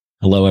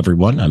Hello,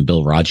 everyone. I'm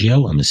Bill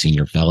Raggio. I'm a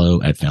senior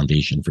fellow at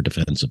Foundation for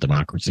Defense of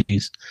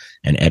Democracies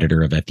and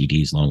editor of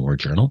FDD's Long War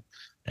Journal.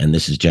 And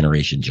this is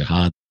Generation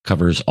Jihad,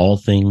 covers all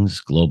things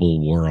global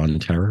war on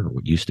terror,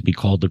 what used to be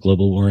called the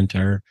global war on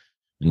terror,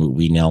 and what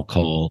we now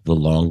call the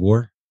Long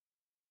War.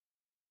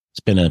 It's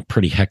been a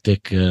pretty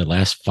hectic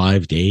last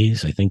 5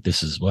 days. I think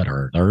this is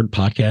our third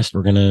podcast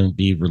we're going to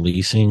be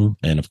releasing.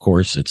 And of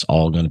course, it's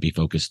all going to be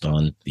focused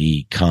on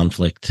the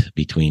conflict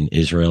between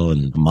Israel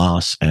and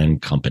Hamas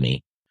and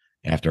company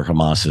after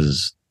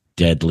Hamas's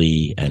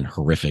deadly and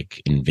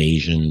horrific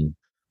invasion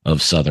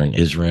of southern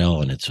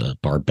Israel and its a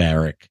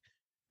barbaric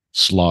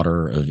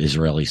slaughter of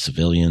Israeli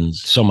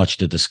civilians. So much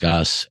to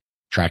discuss.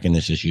 Tracking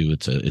this issue,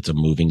 it's a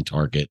moving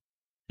target.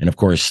 And of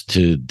course,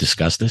 to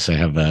discuss this, I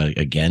have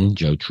again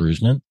Joe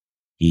Truzman.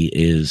 He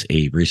is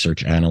a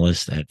research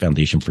analyst at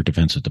Foundation for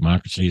Defense of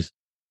Democracies,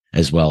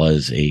 as well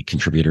as a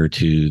contributor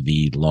to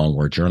the Long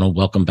War Journal.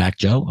 Welcome back,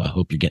 Joe. I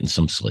hope you're getting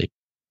some sleep.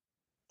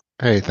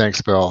 Hey,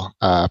 thanks, Bill.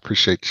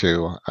 Appreciate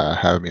you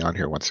having me on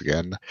here once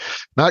again.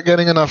 Not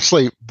getting enough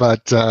sleep,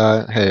 but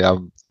hey,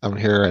 I'm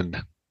here and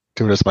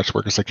doing as much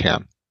work as I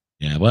can.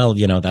 Yeah, well,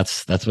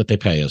 that's what they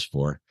pay us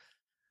for.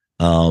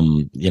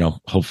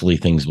 Hopefully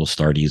things will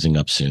start easing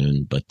up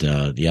soon. But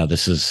yeah,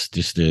 this is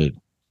just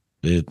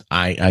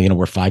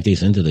we're 5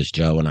 days into this,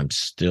 Joe, and I'm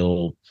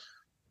still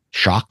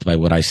shocked by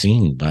what I've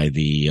seen, by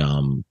the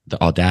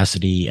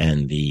audacity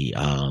and the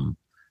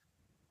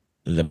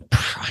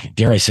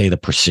dare I say the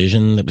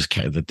precision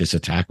that this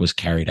attack was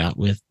carried out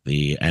with,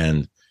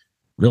 and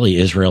really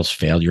Israel's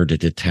failure to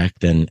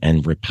detect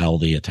and repel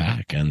the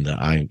attack. And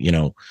I'm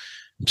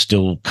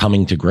still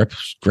coming to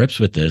grips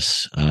with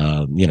this.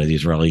 The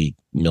Israeli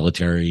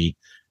military,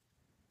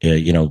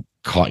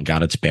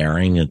 got its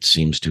bearing. It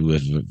seems to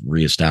have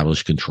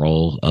reestablished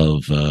control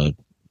of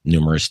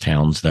numerous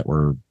towns that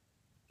were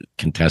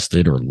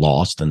contested or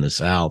lost in the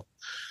south.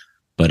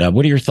 But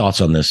what are your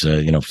thoughts on this?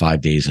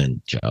 5 days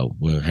in, Joe.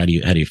 How do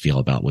you feel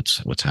about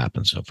what's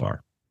happened so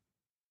far?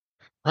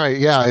 Right,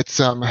 yeah, it's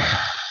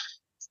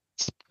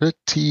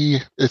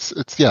pretty.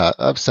 It's yeah.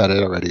 I've said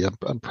it already.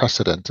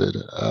 Unprecedented,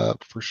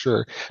 for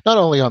sure. Not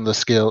only on the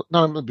scale,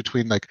 not only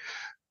between like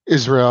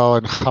Israel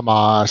and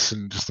Hamas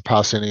and just the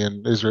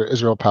Palestinian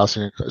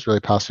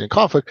Israeli-Palestinian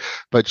conflict,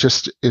 but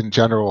just in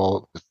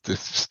general, the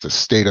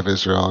state of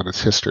Israel and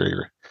its history.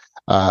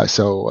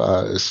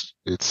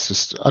 It's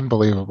just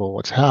unbelievable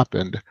what's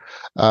happened.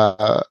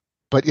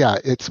 But yeah,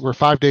 we're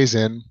 5 days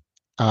in,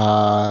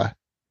 and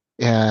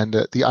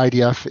the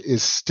IDF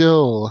is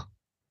still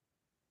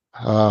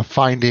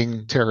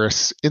finding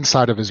terrorists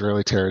inside of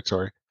Israeli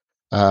territory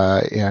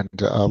and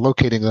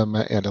locating them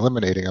and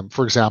eliminating them.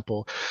 For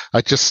example,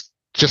 I just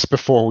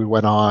before we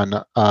went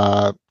on,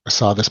 I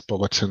saw this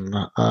bulletin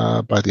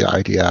by the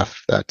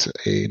IDF that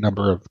a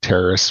number of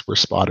terrorists were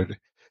spotted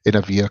in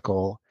a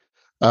vehicle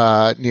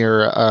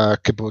near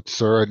kibbutz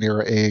or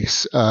near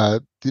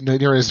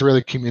near an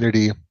Israeli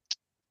community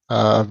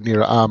of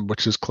Nir Am,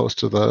 which is close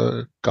to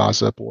the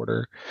Gaza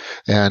border,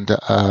 and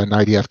an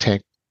IDF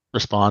tank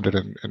responded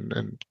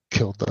and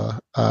killed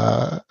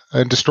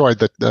and destroyed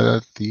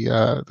the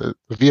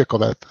vehicle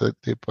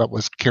that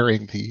was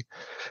carrying the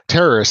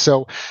terrorists.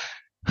 So,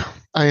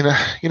 I mean,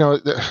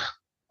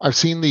 I've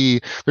seen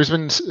there's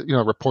been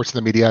reports in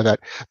the media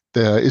that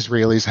the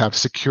Israelis have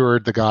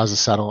secured the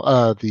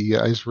the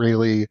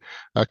Israeli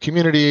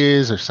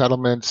communities or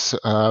settlements,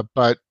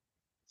 but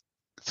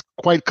it's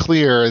quite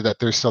clear that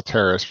there's still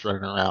terrorists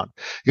running around.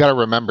 You got to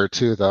remember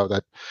too, though,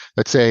 that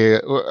let's say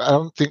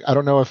I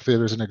don't know if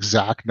there's an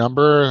exact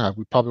number.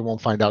 We probably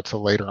won't find out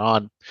till later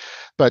on,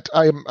 but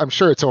I'm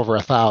sure it's over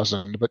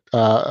 1,000. But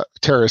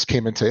terrorists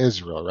came into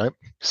Israel, right?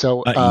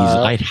 So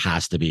It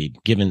has to be,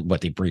 given what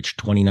they breached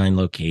 29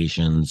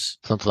 locations,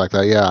 something like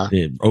that. Yeah,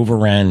 they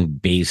overran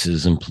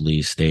bases and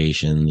police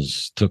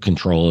stations, took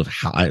control of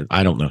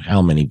I don't know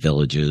how many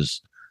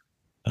villages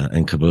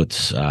and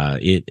kibbutz.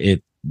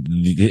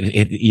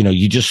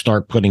 You just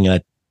start putting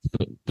that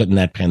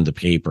pen to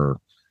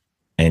paper,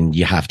 and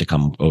you have to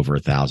come over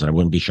 1,000. I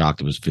wouldn't be shocked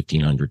if it was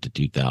 1,500 to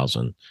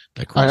 2,000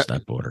 that crossed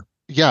that border.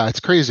 Yeah, it's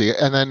crazy.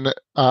 And then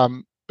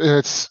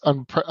it's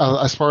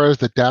as far as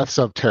the deaths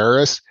of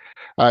terrorists,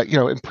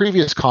 in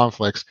previous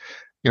conflicts,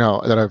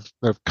 that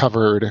I've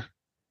covered,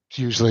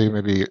 usually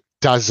maybe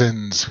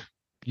dozens.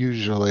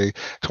 Usually,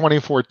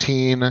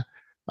 2014,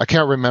 I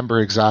can't remember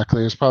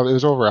exactly. It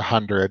was over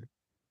 100.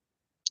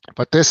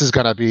 But this is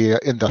going to be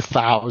in the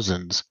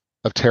thousands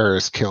of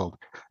terrorists killed,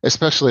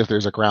 especially if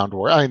there's a ground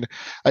war.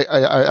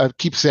 I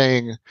keep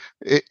saying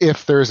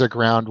if there's a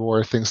ground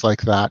war, things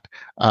like that.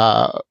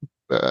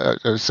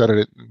 I've said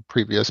it in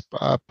previous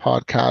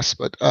podcasts,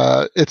 but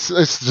it's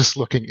just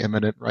looking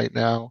imminent right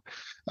now.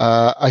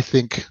 I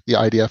think the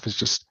IDF is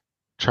just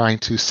trying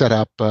to set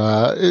up.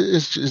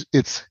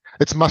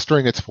 It's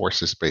mustering its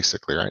forces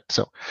basically, right?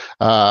 So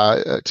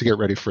to get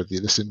ready for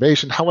this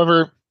invasion.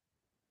 However,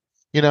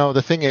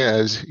 the thing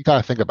is, you got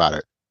to think about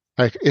it.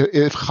 Like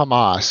if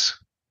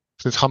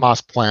since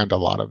Hamas planned a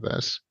lot of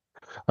this,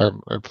 or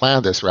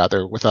planned this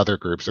rather with other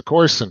groups, of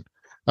course, and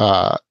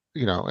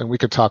and we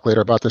could talk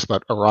later about this,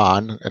 about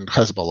Iran and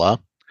Hezbollah,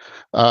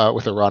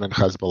 with Iran and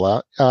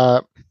Hezbollah.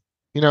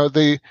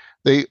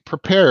 They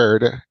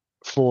prepared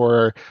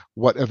for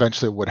what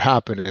eventually would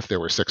happen if they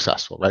were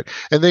successful, right?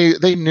 And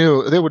they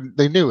knew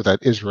that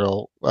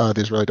the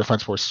Israeli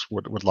Defense Force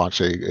would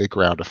launch a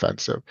ground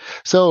offensive.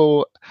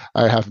 So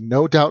I have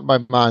no doubt in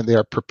my mind they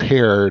are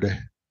prepared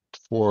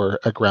for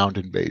a ground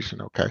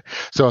invasion. Okay,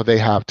 so they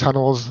have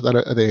tunnels that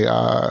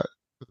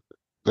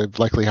they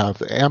likely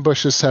have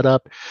ambushes set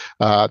up.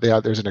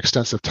 There's an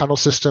extensive tunnel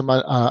system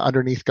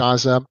underneath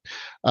Gaza.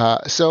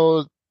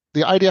 So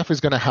the IDF is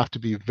going to have to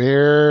be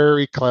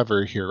very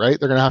clever here, right?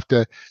 They're going to have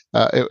to,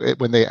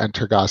 when they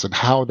enter Gaza, and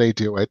how they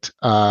do it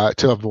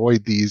to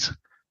avoid these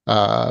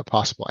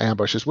possible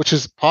ambushes, which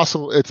is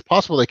possible. It's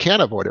possible they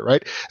can avoid it,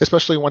 right?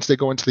 Especially once they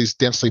go into these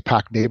densely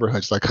packed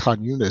neighborhoods like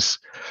Khan Yunis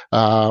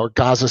or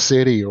Gaza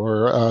City,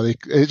 or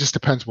it just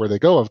depends where they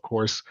go, of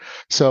course.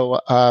 So,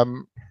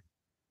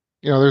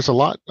 there's a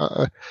lot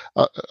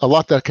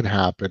that can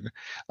happen,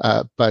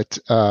 but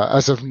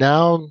as of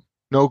now,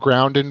 no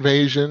ground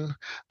invasion.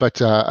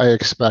 But I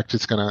expect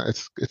it's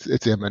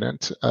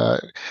imminent.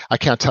 I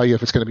can't tell you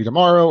if it's going to be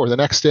tomorrow or the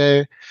next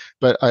day,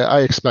 but I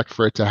expect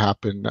for it to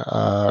happen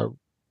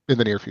in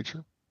the near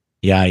future.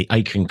 Yeah,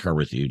 I concur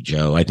with you,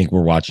 Joe. I think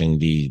we're watching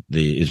the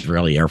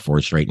Israeli Air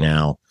Force right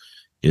now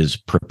is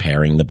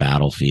preparing the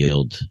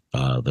battlefield.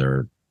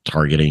 They're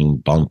targeting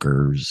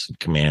bunkers,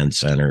 command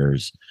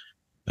centers.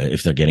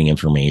 If they're getting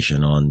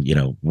information on,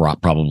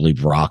 probably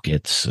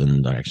rockets,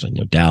 and actually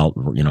no doubt,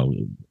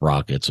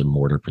 rockets and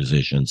mortar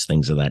positions,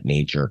 things of that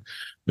nature.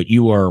 But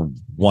you are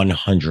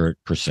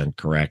 100%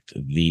 correct.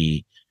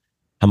 The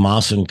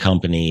Hamas and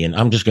company, and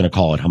I'm just going to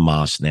call it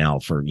Hamas now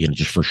for,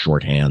 just for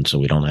shorthand, so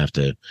we don't have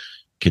to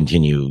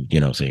continue,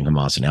 saying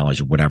Hamas and allies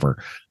or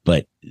whatever.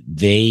 But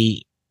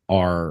they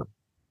are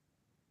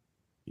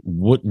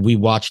what we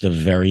watched, a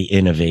very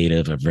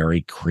innovative, a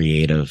very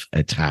creative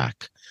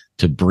attack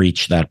to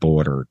breach that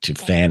border, to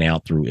fan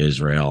out through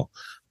Israel,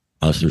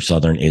 through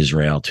southern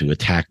Israel, to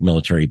attack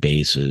military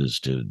bases,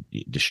 to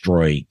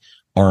destroy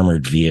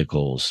armored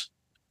vehicles.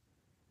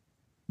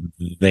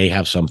 They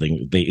have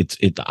something.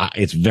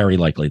 It's very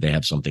likely they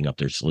have something up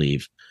their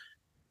sleeve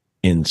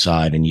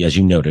inside. And as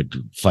you noted,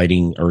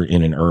 fighting or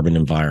in an urban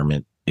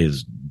environment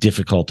is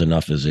difficult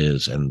enough as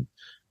is. And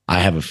I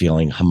have a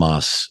feeling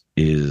Hamas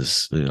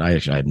is. I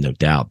have no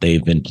doubt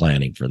they've been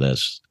planning for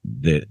this.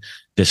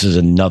 This is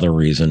another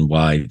reason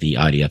why the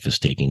IDF is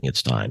taking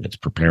its time. It's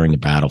preparing the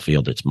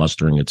battlefield. It's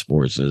mustering its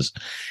forces,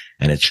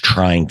 and it's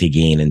trying to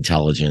gain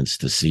intelligence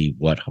to see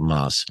what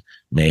Hamas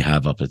may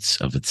have up its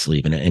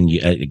sleeve. And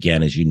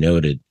again, as you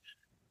noted,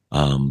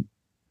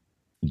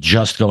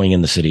 just going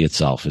in the city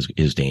itself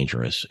is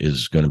dangerous.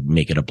 Is going to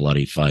make it a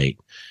bloody fight.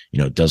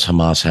 Does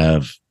Hamas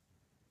have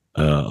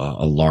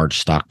a large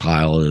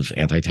stockpile of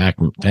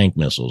anti-tank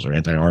missiles or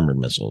anti-armored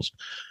missiles?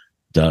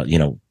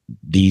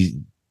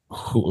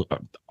 Who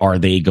are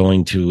they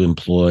going to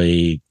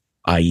employ?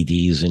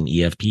 IEDs and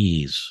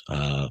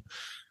EFPs?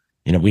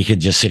 We could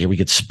just sit here, we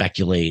could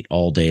speculate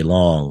all day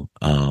long.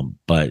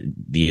 But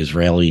the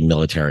Israeli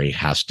military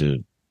has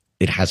to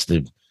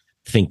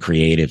think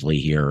creatively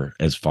here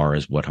as far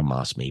as what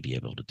Hamas may be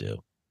able to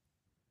do.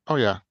 Oh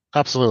yeah,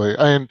 absolutely.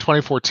 In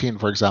 2014,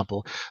 for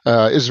example,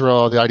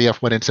 Israel, the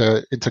IDF went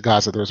into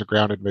Gaza. There was a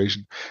ground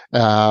invasion,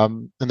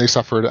 and they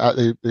suffered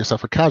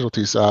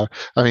casualties.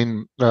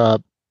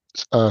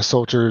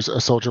 Soldiers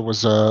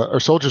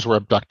were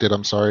abducted.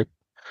 I'm sorry,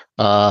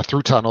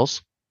 through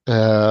tunnels.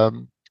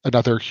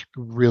 Another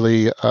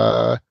really,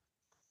 I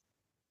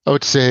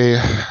would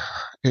say,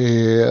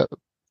 there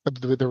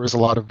was a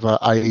lot of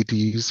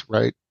IEDs,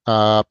 right,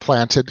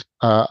 planted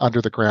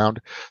under the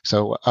ground.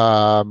 So,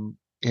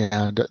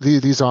 and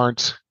these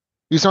aren't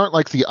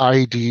like the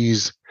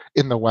IEDs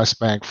in the West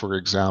Bank, for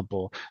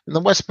example. In the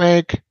West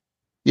Bank,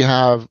 you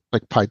have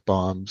like pipe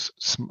bombs,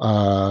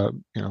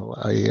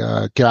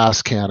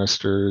 gas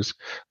canisters,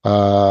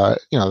 the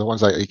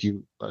ones that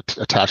you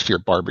attach to your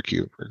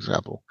barbecue, for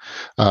example,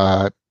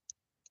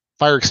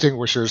 fire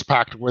extinguishers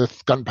packed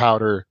with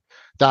gunpowder.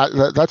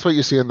 That's what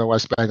you see in the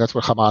West Bank. That's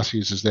what Hamas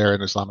uses there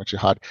in Islamic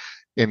Jihad.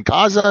 In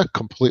Gaza,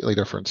 completely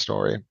different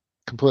story.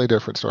 Completely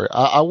different story.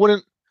 I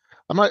wouldn't.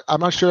 I'm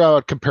not sure I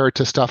would compare it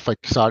to stuff like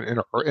you saw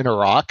in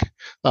Iraq,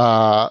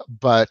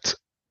 but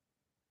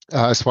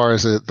as far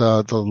as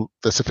the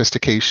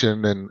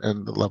sophistication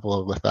and the level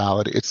of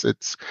lethality, it's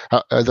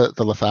the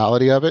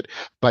lethality of it,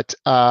 but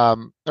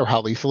or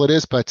how lethal it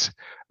is, but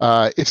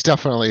it's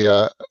definitely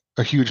a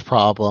huge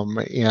problem,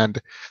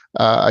 and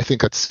I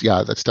think that's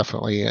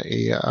definitely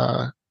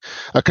a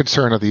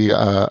concern of the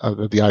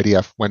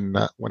IDF when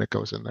it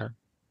goes in there.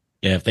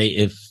 Yeah,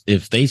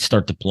 if they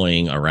start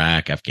deploying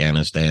Iraq,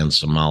 Afghanistan,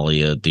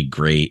 Somalia,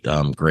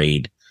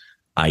 grade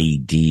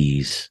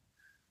IEDs,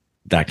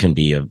 that can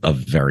be a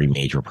very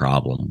major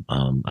problem.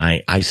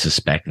 I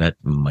suspect that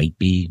might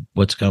be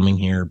what's coming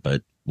here,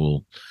 but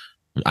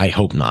I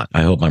hope not.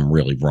 I hope I'm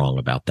really wrong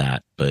about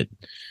that. But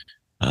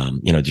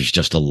there's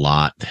just a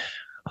lot.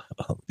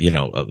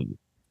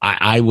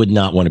 I would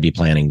not want to be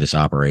planning this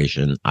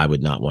operation. I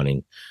would not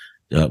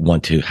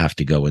want to have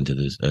to go into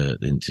this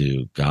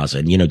into Gaza.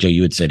 And Joe,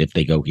 you had said if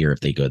they go here, if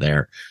they go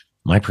there.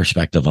 My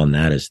perspective on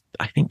that is,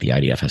 I think the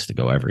IDF has to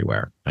go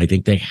everywhere. I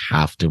think they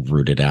have to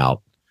root it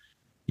out.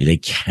 They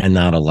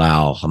cannot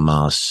allow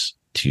Hamas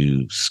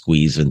to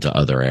squeeze into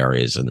other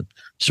areas and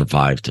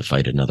survive to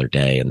fight another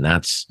day. And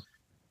that's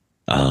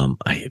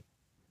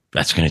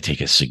that's going to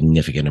take a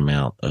significant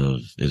amount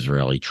of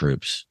Israeli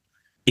troops.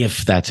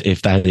 If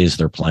that is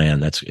their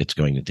plan, it's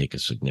going to take a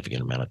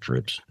significant amount of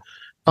troops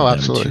for them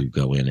absolutely. to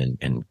go in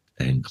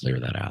and clear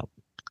that out.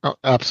 Oh,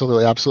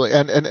 absolutely, absolutely.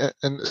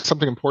 And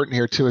something important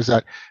here too is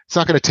that it's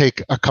not going to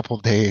take a couple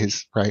of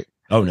days, right?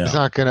 Oh It's no,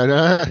 not going to.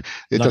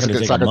 It not going doesn't. to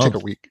It's take a not going to take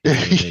month. a week.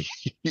 Take...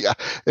 Yeah,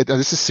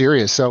 this is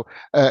serious. So,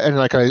 and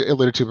like I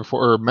alluded to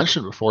before or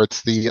mentioned before,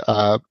 it's the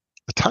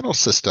tunnel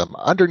system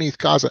underneath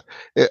Gaza.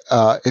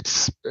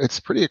 It's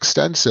pretty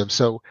extensive.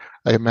 So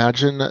I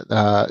imagine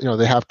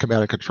they have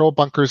command and control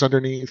bunkers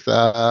underneath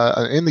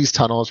in these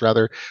tunnels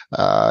rather,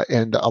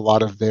 and a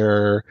lot of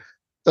their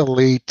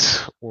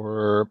elite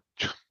or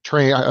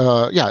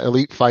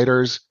elite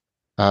fighters,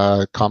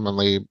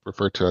 commonly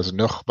referred to as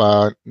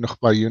Nukhba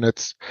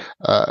units.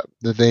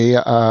 They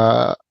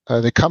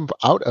come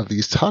out of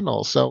these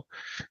tunnels, so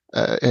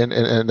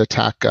and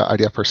attack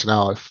IDF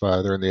personnel if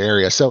they're in the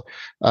area. So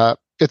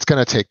it's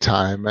going to take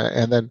time,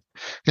 and then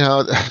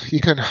we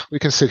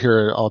can sit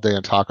here all day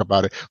and talk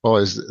about it. Well,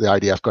 is the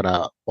IDF going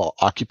to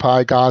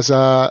occupy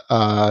Gaza?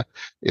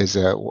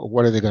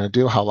 What are they going to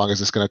do? How long is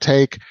this going to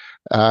take?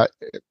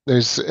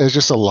 There's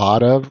just a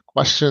lot of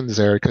questions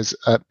there because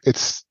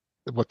it's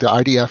what the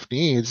IDF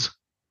needs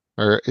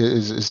or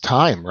is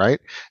time,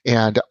 right?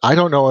 And I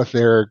don't know if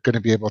they're going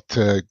to be able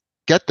to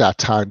get that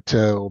time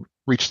to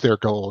reach their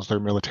goals, their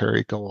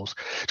military goals,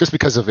 just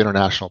because of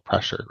international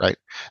pressure, right?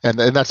 And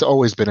that's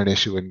always been an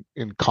issue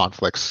in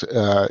conflicts,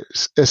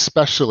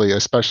 especially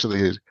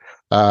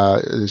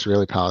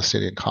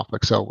Israeli-Palestinian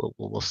conflict. So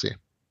we'll see.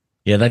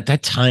 Yeah,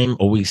 that time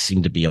always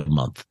seemed to be a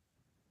month.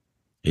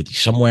 It's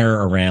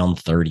somewhere around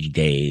 30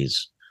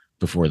 days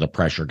before the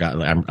pressure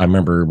got. I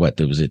remember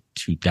was it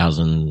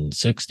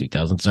 2006,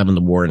 2007,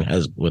 the war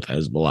with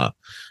Hezbollah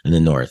in the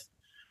north.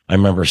 I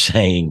remember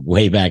saying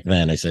way back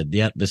then, I said,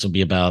 yeah, this will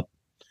be about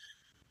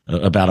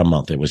a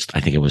month. I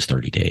think it was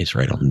 30 days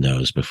right on the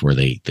nose before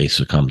they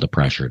succumbed to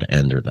pressure to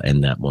end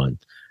that one.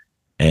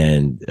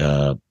 And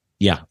I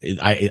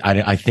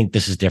think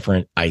this is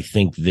different. I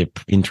think the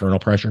internal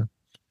pressure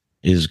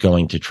is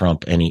going to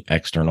trump any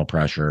external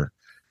pressure.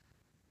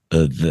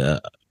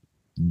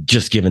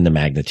 Just given the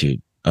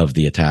magnitude of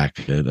the attack,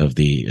 of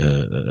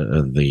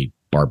the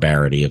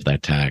barbarity of that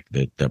attack,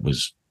 that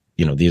was,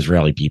 the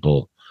Israeli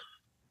people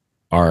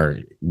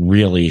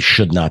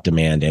should not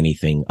demand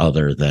anything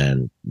other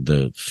than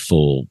the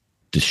full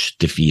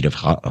defeat of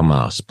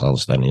Hamas,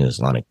 Palestinian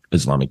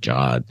Islamic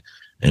Jihad,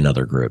 and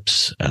other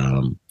groups.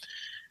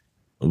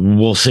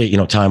 We'll see.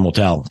 Time will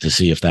tell to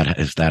see if that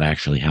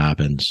actually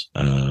happens.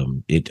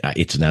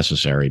 It's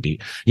necessary.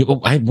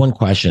 I have one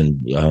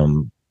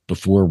question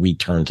before we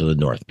turn to the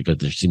north, because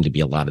there seem to be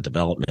a lot of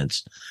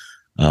developments,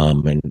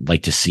 and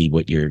like to see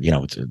what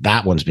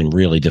that one's been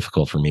really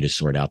difficult for me to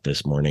sort out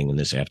this morning and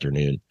this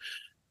afternoon.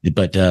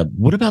 But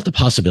what about the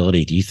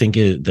possibility? Do you think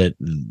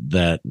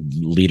that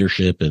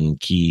leadership and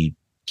key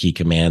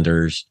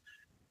commanders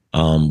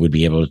would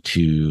be able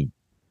to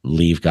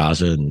leave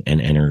Gaza and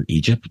enter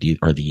Egypt?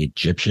 Are the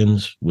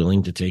Egyptians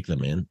willing to take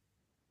them in?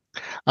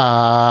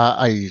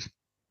 I'd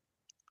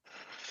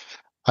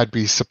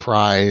be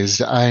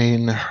surprised.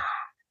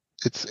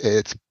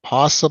 It's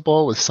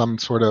possible with some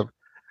sort of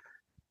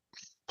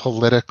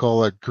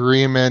political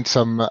agreement,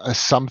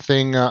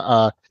 something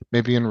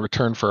maybe in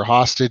return for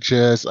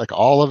hostages, like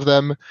all of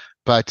them.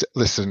 But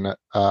listen,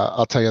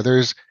 I'll tell you,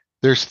 there's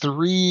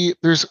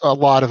a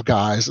lot of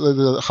guys,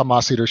 the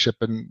Hamas leadership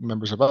and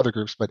members of other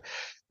groups. But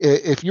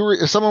if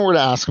someone were to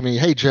ask me,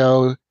 hey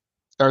Joe,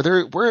 who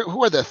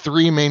are the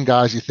three main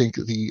guys you think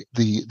the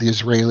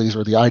Israelis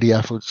or the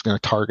IDF was going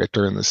to target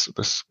during this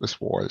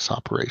war, this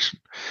operation,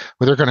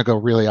 where they're going to go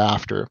really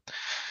after?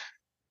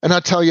 And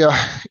I'll tell you,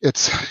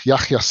 it's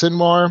Yahya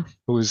Sinwar,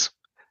 who is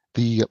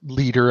the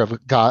leader of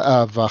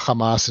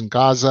Hamas in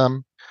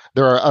Gaza.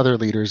 There are other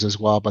leaders as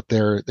well, but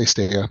they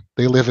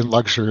live in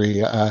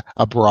luxury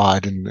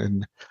abroad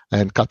in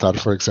Qatar,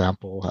 for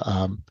example.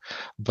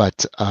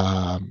 But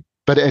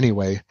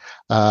anyway,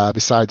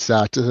 besides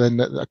that,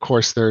 then of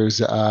course there's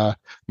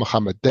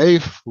Mohammed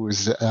Deif, who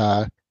is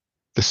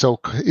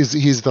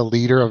he's the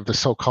leader of the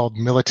so-called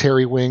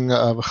military wing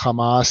of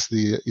Hamas,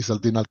 the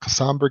Izz-al-Din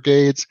al-Qassam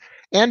brigades,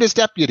 and his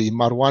deputy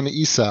Marwan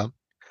Issa.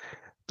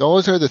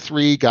 Those are the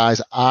three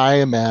guys I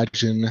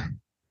imagine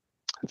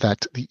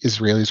that the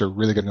Israelis are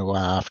really going to go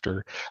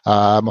after.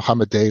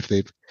 Mohammed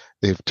Deif,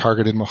 they've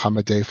targeted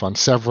Mohammed Deif on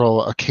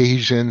several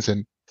occasions,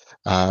 and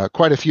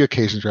quite a few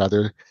occasions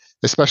rather,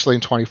 especially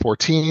in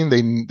 2014.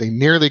 They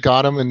nearly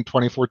got him in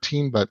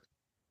 2014, but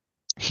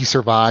he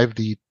survived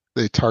the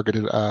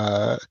targeted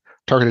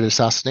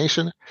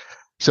assassination.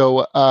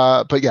 So,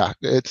 but yeah,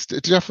 it's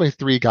definitely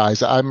three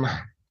guys. I'm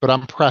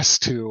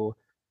pressed to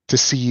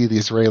see the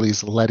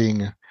Israelis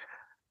letting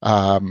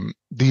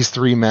these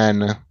three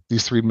men,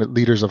 these three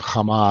leaders of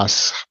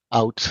Hamas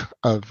out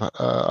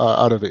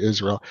of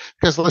Israel.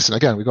 Because listen,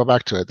 again, we go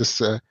back to it.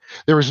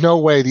 There was no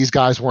way these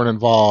guys weren't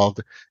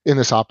involved in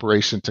this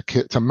operation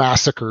to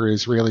massacre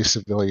Israeli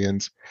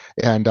civilians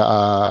and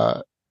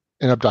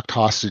abduct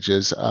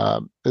hostages.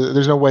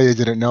 There's no way they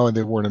didn't know and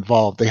they weren't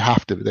involved. They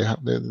have to. They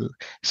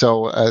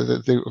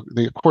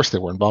of course they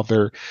were involved.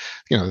 They're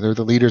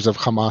the leaders of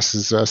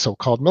Hamas's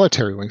so-called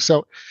military wing.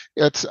 So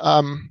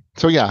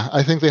yeah,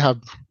 I think they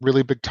have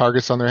really big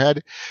targets on their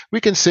head.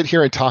 We can sit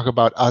here and talk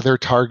about other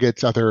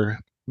targets, other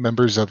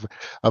members of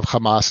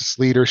Hamas's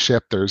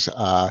leadership. There's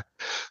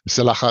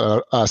Salah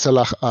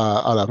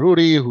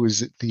al-Aruri, who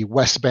is the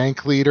West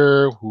Bank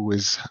leader, who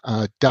is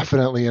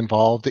definitely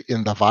involved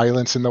in the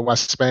violence in the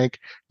West Bank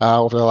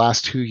over the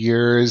last 2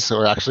 years,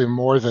 or actually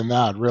more than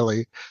that,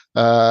 really.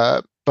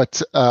 And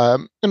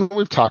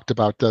we've talked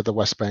about the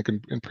West Bank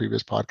in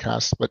previous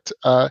podcasts. But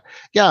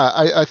yeah,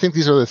 I think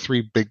these are the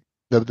three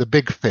the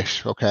big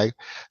fish. Okay,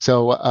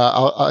 so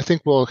I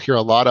think we'll hear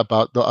a lot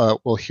about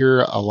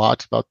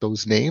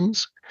those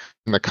names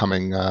in the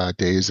coming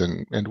days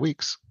and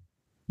weeks.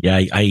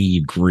 Yeah, I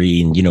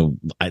agree. And,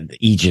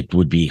 Egypt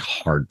would be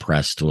hard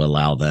pressed to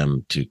allow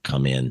them to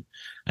come in.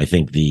 I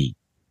think the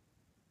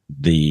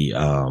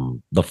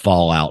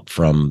fallout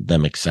from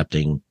them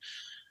accepting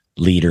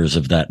leaders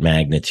of that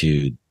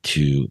magnitude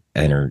to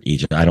enter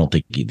Egypt, I don't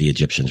think the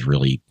Egyptians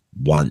really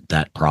want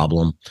that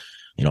problem.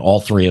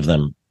 All three of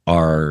them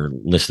are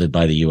listed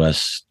by the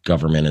U.S.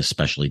 government as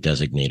specially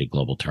designated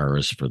global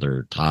terrorists for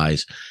their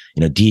ties.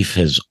 Deif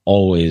has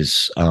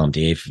always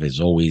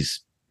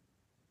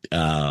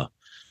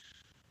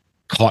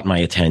caught my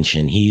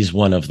attention. He's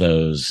one of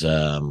those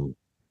the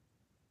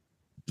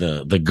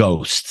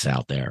ghosts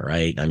out there,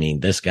 right? I mean,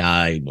 this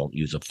guy won't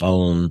use a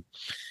phone.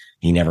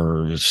 He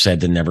never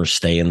said to never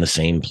stay in the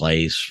same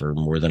place for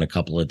more than a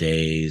couple of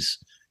days.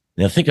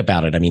 Now think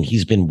about it. I mean,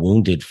 he's been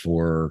wounded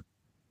for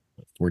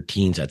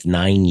 14, that's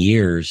 9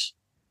 years,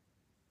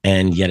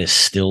 and yet is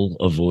still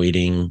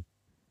avoiding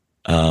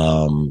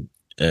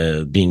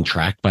being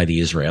tracked by the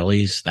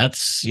Israelis.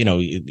 That's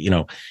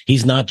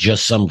he's not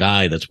just some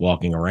guy that's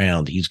walking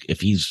around.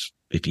 If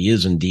he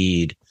is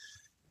indeed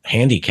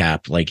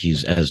handicapped like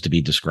he's as to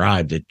be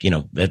described,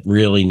 that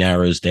really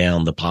narrows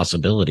down the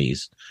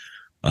possibilities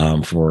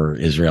for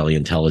Israeli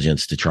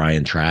intelligence to try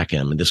and track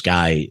him. And this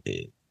guy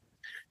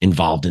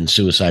involved in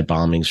suicide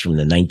bombings from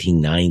the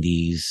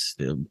 1990s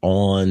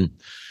on.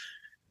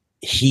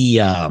 He,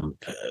 I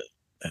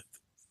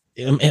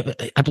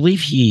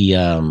believe he,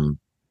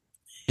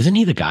 isn't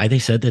he the guy they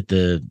said that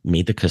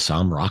made the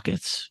Qassam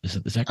rockets? Is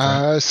that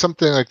correct?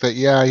 Something like that.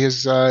 Yeah, he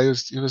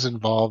was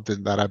involved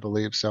in that, I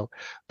believe. So,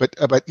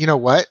 but you know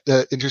what?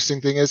 The interesting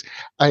thing is,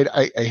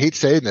 I hate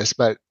saying this,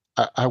 but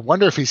I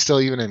wonder if he's still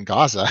even in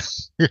Gaza.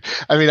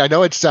 I mean, I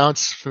know it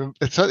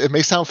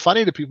may sound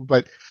funny to people,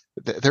 but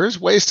there's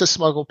ways to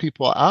smuggle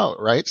people out,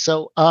 right?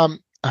 So, I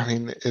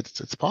mean,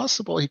 it's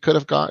possible he could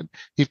have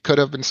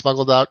been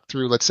smuggled out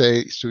through, let's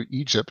say, through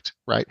Egypt,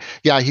 right?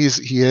 Yeah, he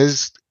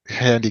is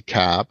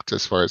handicapped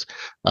as far as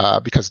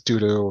because due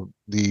to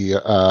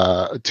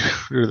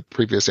the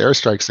previous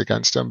airstrikes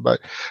against him,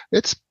 but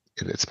it's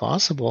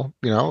possible,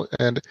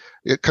 and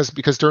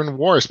because during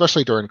war,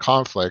 especially during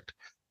conflict,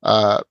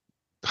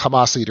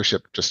 Hamas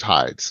leadership just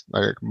hides.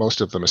 Like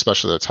most of them,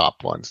 especially the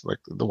top ones, like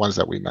the ones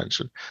that we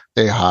mentioned,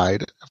 they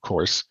hide, of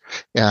course.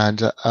 And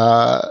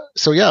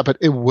so yeah, but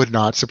it would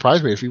not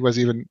surprise me if he was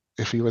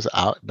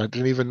out and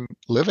didn't even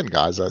live in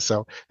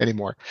Gaza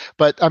anymore.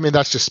 But I mean,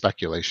 that's just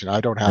speculation.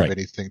 I don't have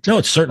anything to. No,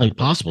 it's certainly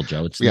possible,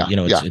 Joe. It's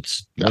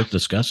it's worth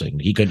discussing.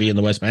 He could be in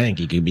the West Bank.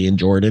 He could be in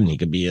Jordan. He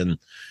could be in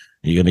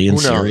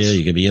Syria.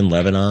 He could be in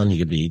Lebanon.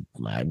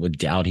 I would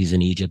doubt he's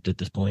in Egypt at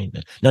this point.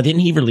 Now,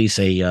 didn't he release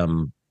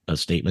a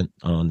statement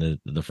on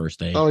the first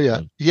day? Oh yeah.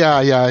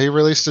 He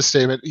released a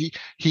statement.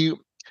 He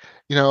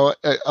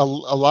a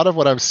lot of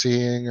what I'm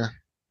seeing,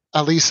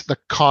 at least the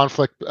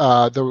conflict,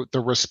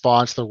 the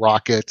response, the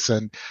rockets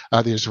and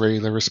the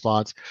Israeli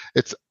response,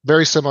 it's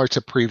very similar to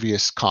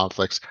previous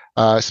conflicts,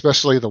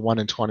 especially the one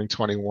in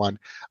 2021.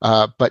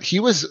 But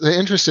the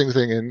interesting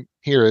thing in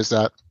here is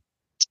that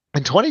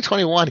in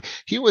 2021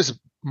 he was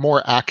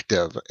more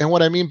active, and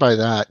what I mean by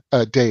that,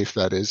 Dave,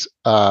 that is,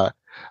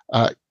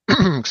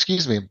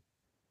 excuse me.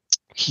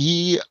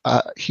 He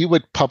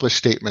would publish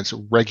statements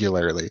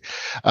regularly,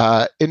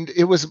 and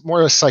it was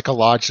more a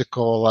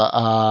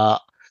psychological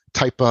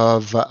type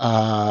of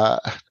I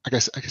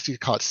guess you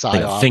could call it psyops.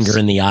 Like a finger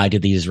in the eye to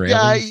the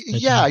Israelis.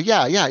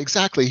 Yeah,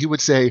 exactly. He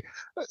would say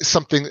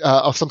something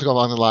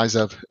along the lines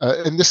of,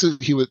 and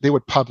they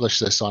would publish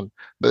this on,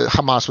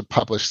 Hamas would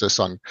publish this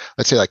on,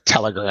 let's say, like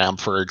Telegram,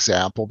 for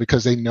example,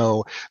 because they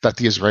know that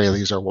the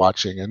Israelis are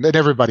watching, and that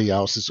everybody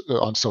else is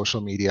on social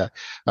media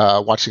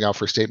watching out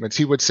for statements.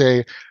 He would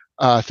say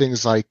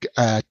things like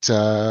at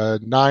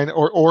 9,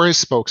 or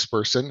his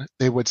spokesperson,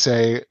 they would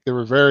say, they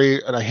were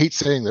very, and I hate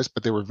saying this,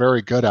 but they were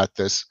very good at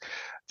this.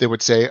 They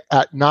would say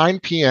at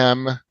 9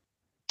 p.m.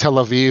 Tel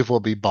Aviv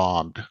will be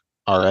bombed.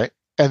 All right.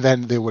 and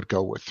then they would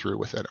go through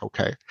with it.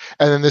 Okay,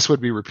 and then this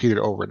would be repeated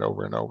over and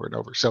over and over and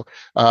over. So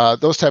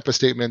those type of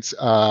statements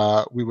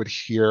we would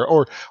hear,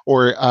 or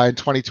in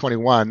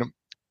 2021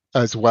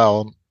 as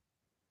well,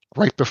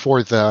 right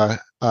before the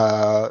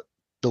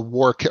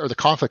war or the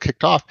conflict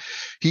kicked off,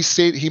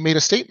 he made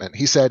a statement.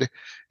 He said,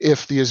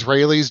 if the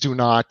Israelis do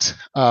not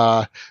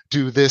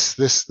do this,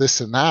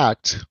 and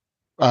that,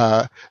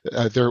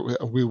 there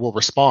we will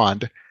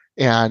respond.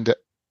 And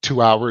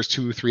 2 hours,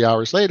 3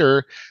 hours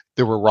later,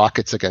 there were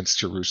rockets against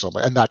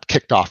Jerusalem, and that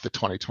kicked off the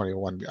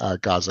 2021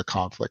 Gaza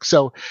conflict.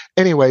 So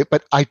anyway,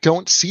 but I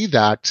don't see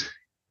that.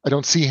 I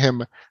don't see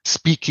him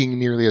speaking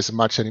nearly as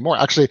much anymore.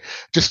 Actually,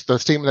 just the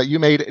statement that you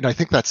made, and I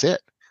think that's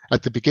it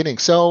at the beginning.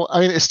 So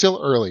I mean, it's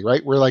still early,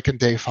 right? We're like in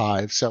day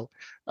 5. So,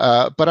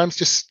 but I'm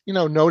just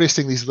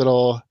noticing these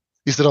little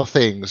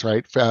things,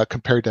 right,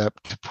 compared to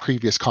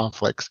previous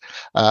conflicts.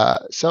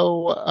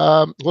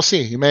 So we'll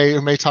see. He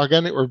may talk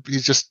again, or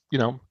he's just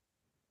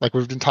like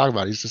we've been talking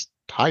about, he's just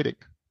hiding.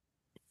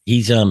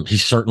 He's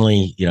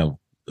certainly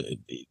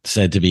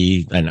said to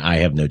be, and I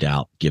have no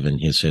doubt, given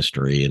his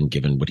history and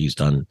given what he's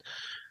done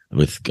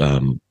with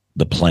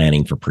the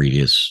planning for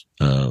previous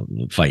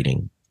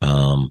fighting.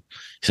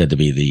 Said to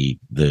be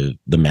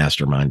the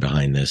mastermind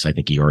behind this. I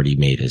think he already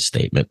made his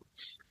statement.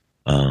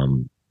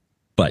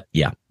 But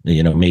yeah,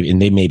 maybe,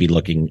 and they may be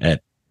looking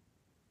at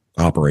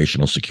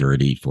operational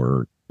security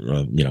for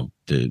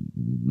to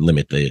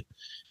limit the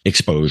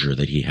exposure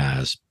that he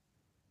has.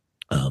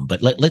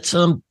 But let's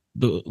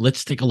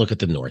take a look at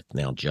the north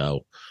now,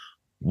 Joe.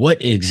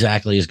 What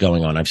exactly is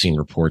going on? I've seen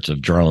reports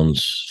of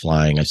drones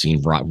flying. I've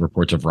seen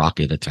reports of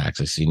rocket attacks.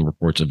 I've seen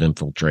reports of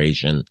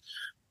infiltration.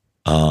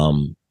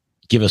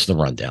 Give us the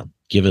rundown.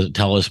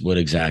 Tell us what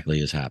exactly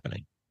is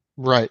happening.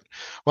 Right.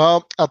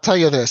 Well, I'll tell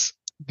you this.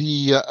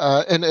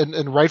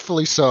 And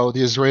rightfully so,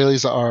 the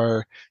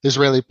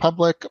Israeli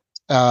public,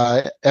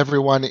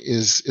 everyone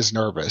is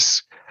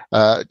nervous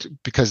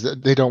because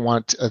they don't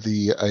want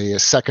a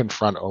second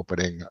front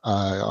opening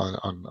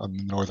on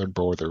the northern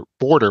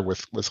border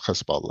with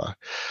Hezbollah.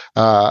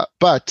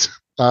 But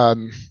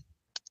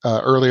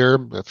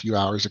earlier, a few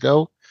hours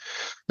ago,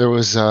 there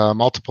was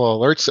multiple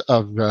alerts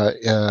of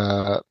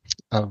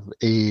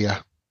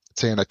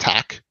an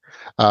attack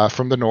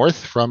from the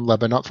north, from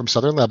Lebanon, from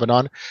southern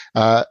Lebanon.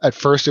 At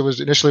first,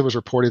 initially was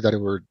reported that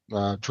it were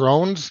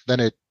drones.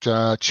 Then it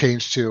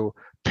changed to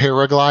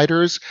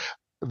paragliders,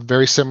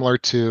 very similar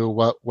to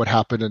what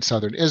happened in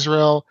southern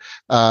Israel.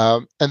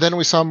 And then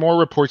we saw more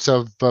reports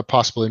of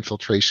possible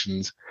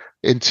infiltrations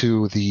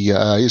into the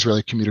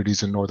Israeli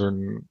communities in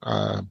northern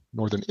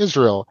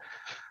Israel.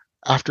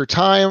 After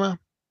time,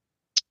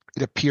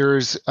 it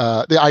appears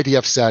the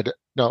IDF said,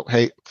 "No,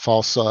 hey,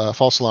 false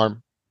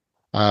alarm.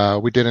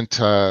 We didn't.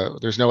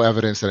 There's no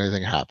evidence that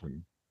anything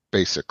happened."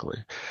 Basically,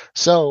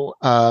 so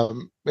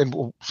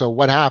so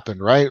what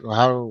happened, right?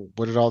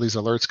 Where did all these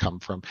alerts come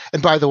from?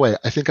 And by the way,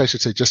 I think I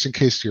should say, just in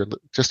case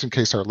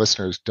our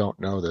listeners don't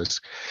know this,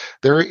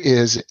 there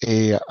is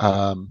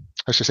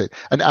I should say,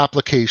 an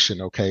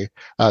application, okay,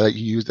 that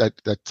you use that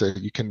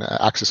you can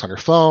access on your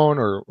phone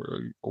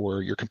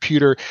or your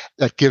computer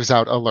that gives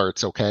out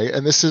alerts, okay,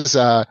 and this is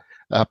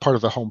part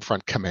of the Home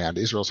Front Command,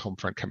 Israel's Home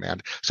Front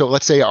Command. So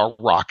let's say a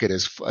rocket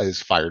is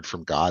fired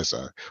from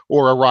Gaza,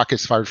 or a rocket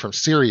is fired from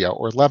Syria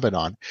or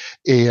Lebanon.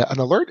 An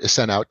alert is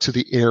sent out to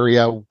the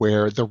area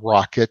where the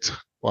rocket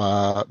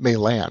may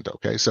land.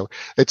 Okay, so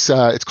it's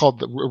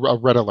called a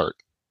red alert.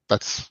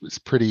 It's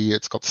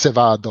called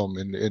Seva Adom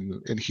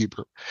in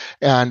Hebrew,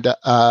 and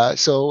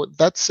so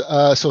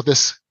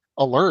this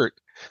alert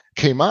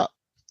came up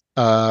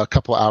a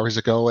couple hours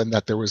ago, and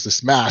that there was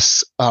this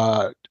mass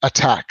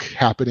attack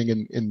happening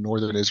in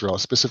northern Israel,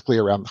 specifically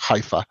around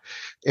Haifa.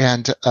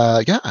 And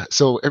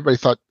so everybody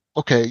thought,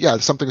 okay, yeah,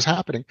 something's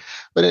happening.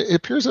 But it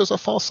appears there's a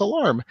false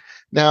alarm.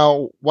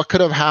 Now, what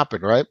could have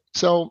happened, right?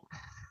 So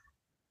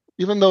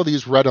even though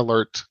these red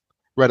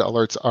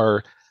alerts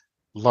are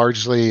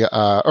largely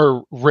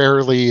or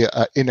rarely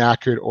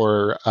inaccurate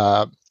or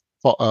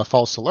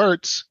false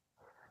alerts,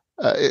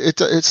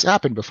 it's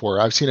happened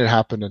before. I've seen it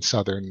happen in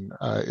southern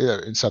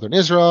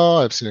Israel.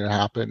 I've seen it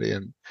happen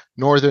in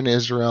northern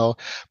Israel,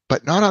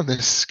 but not on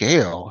this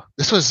scale.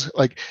 This was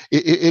like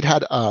it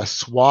had a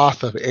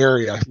swath of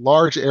area,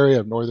 large area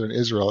of northern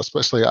Israel,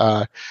 especially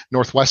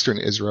northwestern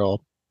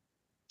Israel,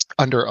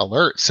 under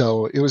alert.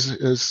 So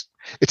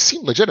it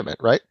seemed legitimate,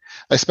 right?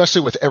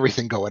 Especially with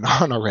everything going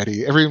on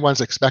already.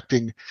 Everyone's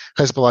expecting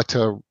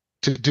Hezbollah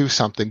to do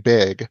something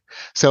big.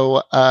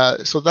 So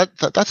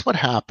that's what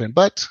happened,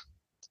 but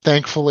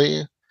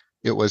thankfully,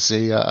 it was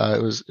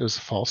a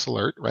false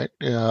alert, right?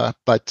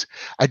 But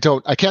I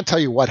can't tell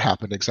you what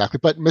happened exactly.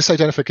 But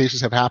misidentifications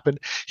have happened,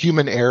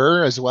 human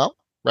error as well,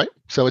 right?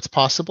 So it's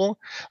possible.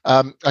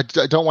 I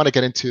don't want to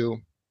get into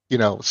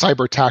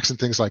cyber attacks and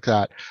things like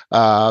that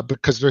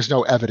because there's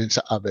no evidence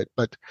of it.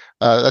 But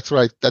that's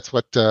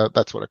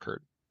what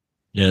occurred.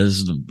 Yeah,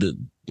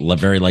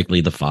 very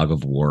likely the fog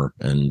of war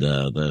and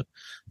the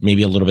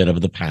maybe a little bit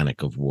of the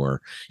panic of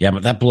war. Yeah,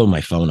 but that blew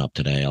my phone up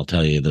today. I'll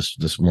tell you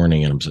this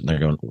morning, and I'm sitting there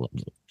going,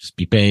 just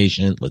be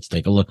patient. Let's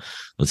take a look.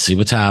 Let's see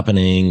what's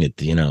happening.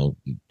 You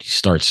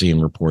start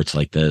seeing reports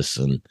like this,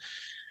 and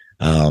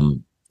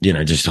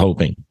just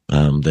hoping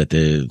that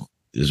the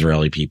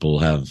Israeli people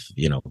have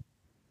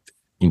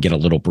can get a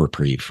little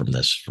reprieve from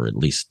this for at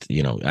least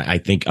I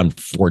think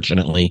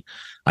unfortunately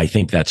I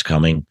think that's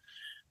coming,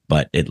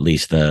 but at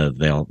least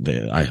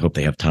I hope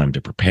they have time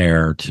to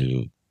prepare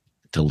to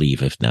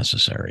leave if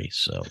necessary.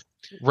 So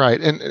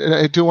right, and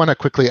I do want to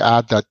quickly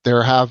add that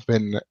there have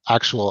been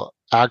actual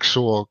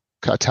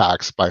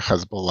attacks by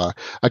Hezbollah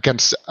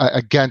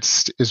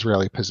against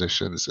Israeli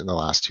positions in the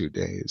last 2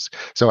 days.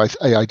 So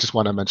I just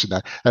want to mention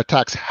that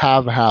attacks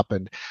have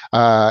happened,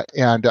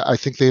 and I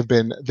think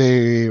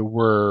they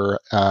were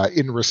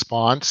in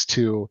response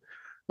to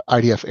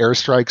IDF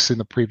airstrikes in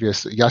the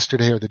previous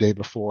yesterday or the day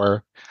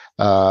before.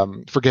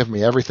 Forgive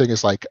me, everything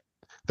is like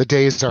the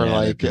days are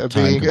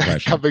being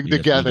coming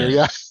together.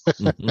 Yeah.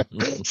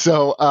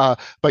 So,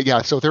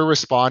 so they're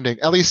responding,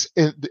 at least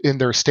in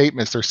their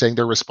statements, they're saying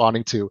they're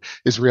responding to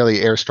Israeli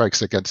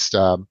airstrikes against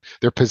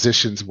their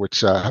positions,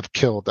 which have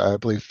killed, I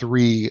believe,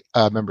 3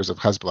 members of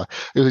Hezbollah.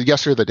 It was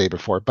yesterday or the day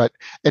before. But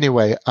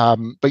anyway,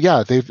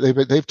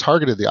 they've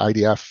targeted the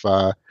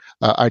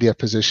IDF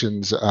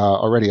positions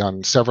already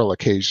on several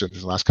occasions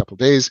in the last couple of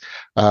days.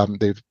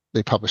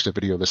 They published a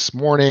video this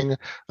morning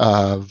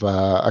of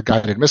a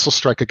guided missile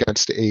strike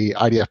against a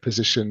IDF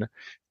position.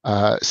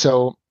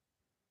 So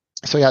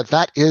yeah,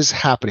 that is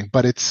happening,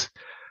 but it's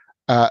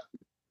at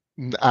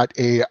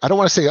I don't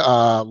want to say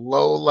a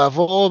low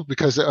level,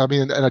 because I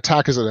mean an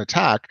attack is an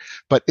attack,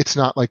 but it's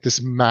not like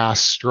this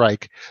mass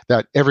strike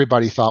that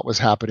everybody thought was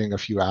happening a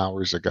few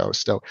hours ago.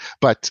 So,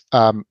 but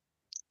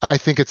I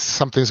think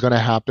something's going to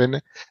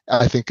happen.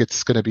 I think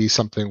it's going to be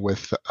something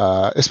with,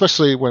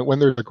 especially when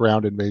there's a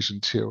ground invasion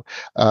too.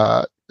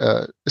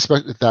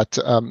 Especially that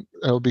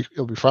it'll be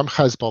from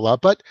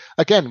Hezbollah. But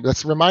again,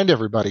 let's remind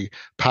everybody: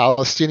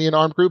 Palestinian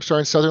armed groups are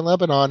in southern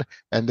Lebanon,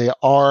 and they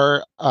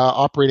are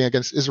operating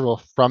against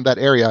Israel from that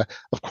area,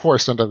 of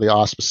course, under the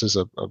auspices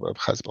of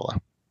Hezbollah.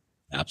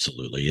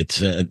 Absolutely,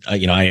 it's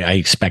I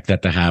expect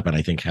that to happen.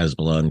 I think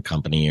Hezbollah and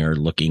company are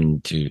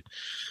looking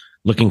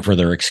for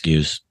their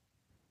excuse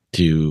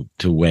to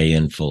weigh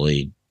in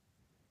fully.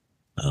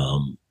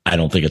 I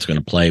don't think it's going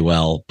to play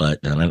well, but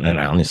and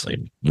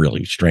honestly,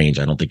 really strange.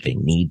 I don't think they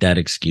need that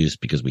excuse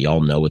because we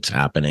all know what's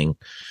happening,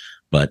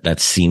 but that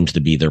seems to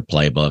be their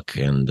playbook,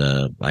 and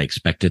I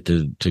expect it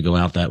to go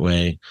out that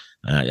way.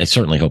 I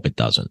certainly hope it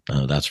doesn't.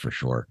 That's for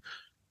sure.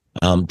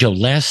 Joe,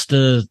 last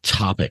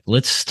topic.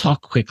 Let's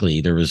talk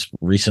quickly. There was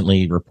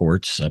recently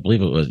reports, I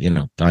believe it was,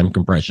 time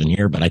compression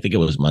here, but I think it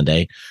was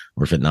Monday,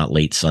 or if it not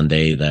late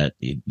Sunday, that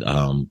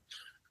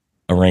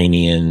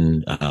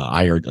Iranian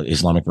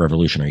Islamic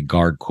Revolutionary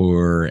Guard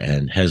Corps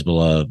and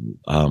Hezbollah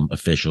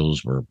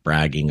officials were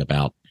bragging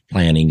about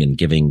planning and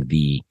giving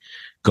the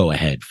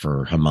go-ahead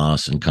for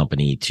Hamas and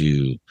company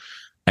to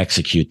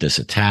execute this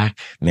attack.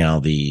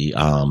 Now, the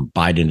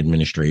Biden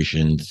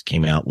administration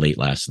came out late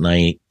last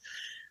night.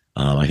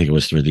 I think it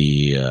was through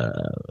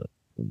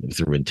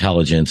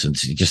intelligence and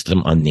just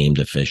some unnamed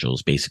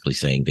officials basically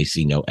saying they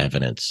see no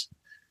evidence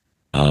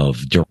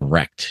of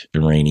direct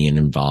Iranian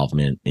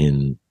involvement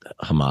in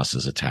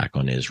Hamas's attack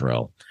on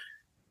Israel.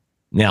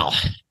 Now,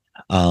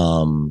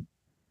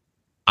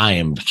 I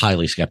am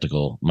highly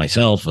skeptical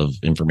myself of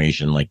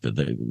information like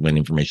when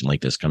information like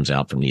this comes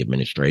out from the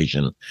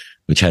administration,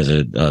 which has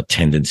a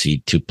tendency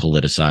to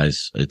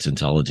politicize its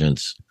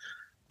intelligence.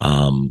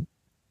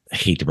 I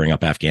hate to bring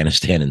up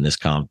Afghanistan in this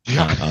context,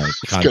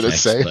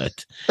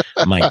 but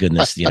my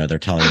goodness, they're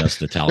telling us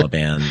the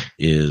Taliban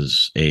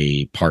is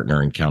a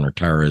partner in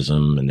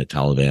counterterrorism, and the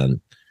Taliban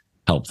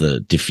helped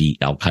defeat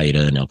Al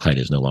Qaeda, and Al Qaeda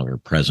is no longer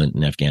present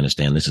in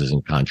Afghanistan. This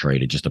isn't contrary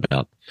to just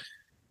about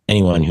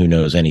anyone who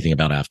knows anything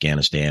about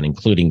Afghanistan,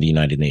 including the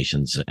United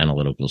Nations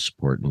Analytical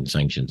Support and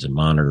Sanctions and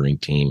Monitoring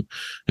Team,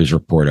 whose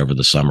report over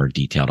the summer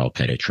detailed Al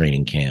Qaeda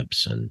training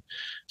camps and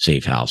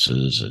safe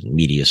houses and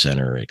media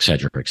center, et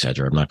cetera, et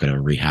cetera. I'm not going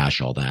to rehash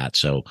all that.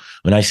 So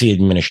when I see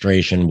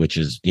administration, which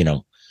has,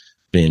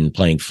 been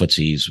playing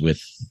footsies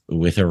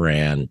with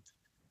Iran,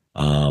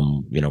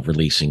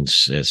 releasing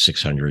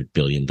 $600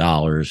 billion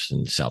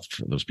in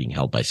those being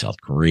held by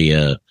South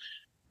Korea,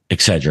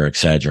 et cetera,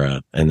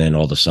 and then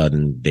all of a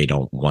sudden they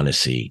don't want to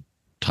see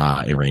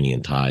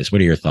Iranian ties.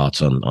 What are your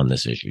thoughts on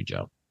this issue,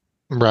 Joe?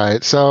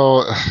 Right.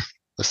 So,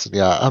 listen,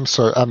 yeah,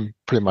 I'm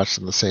pretty much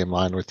in the same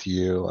line with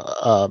you.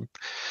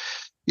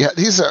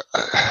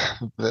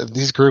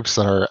 These groups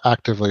that are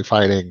actively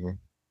fighting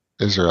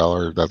Israel,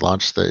 or that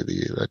launched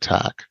the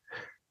attack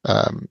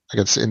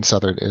against in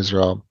southern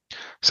Israel.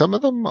 Some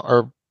of them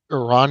are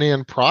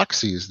Iranian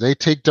proxies. They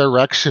take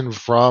direction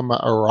from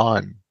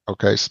Iran.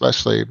 Okay,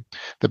 especially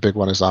the big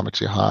one, Islamic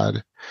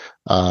Jihad,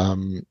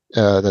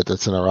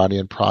 that's an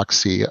Iranian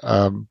proxy,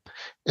 and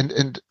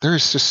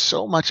there's just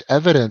so much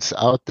evidence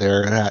out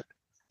there that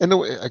and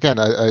again,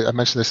 I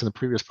mentioned this in the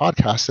previous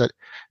podcast that,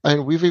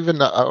 and we've even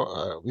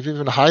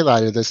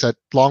highlighted this at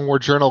Long War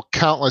Journal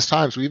countless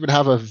times. We even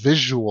have a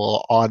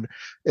visual on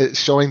it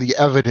showing the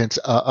evidence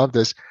of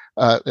this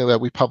that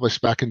we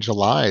published back in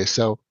July.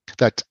 So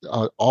that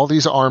all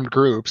these armed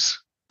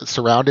groups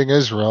surrounding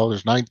Israel,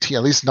 there's 19,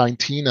 at least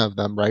 19 of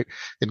them, right,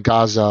 in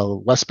Gaza,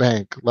 West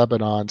Bank,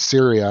 Lebanon,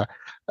 Syria,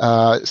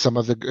 some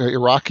of the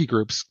Iraqi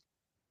groups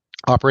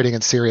operating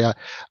in Syria,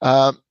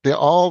 they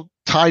all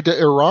tied to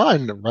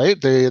Iran,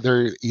 right?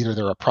 They're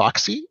a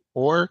proxy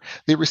or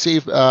they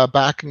receive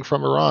backing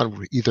from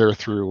Iran, either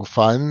through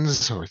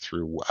funds or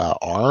through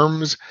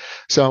arms.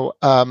 So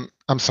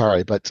I'm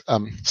sorry, but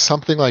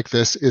something like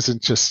this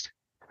isn't just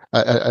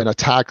an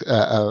attack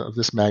of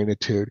this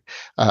magnitude.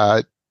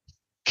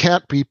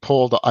 Can't be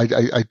pulled.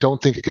 I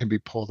don't think it can be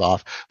pulled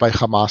off by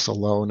Hamas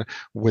alone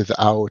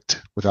without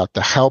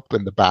the help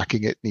and the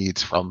backing it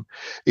needs from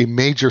a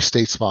major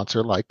state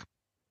sponsor like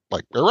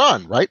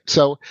Iran, right?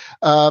 So,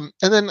 and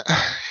then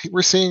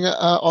we're seeing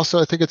also,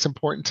 I think it's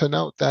important to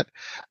note that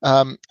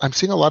I'm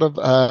seeing a lot of,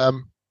 I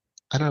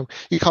don't know,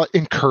 you call it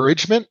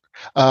encouragement.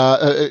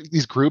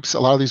 These groups, a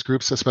lot of these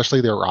groups,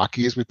 especially the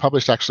Iraqis, we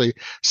published actually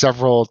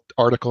several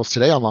articles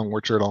today on Long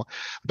War Journal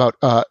about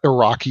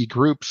Iraqi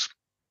groups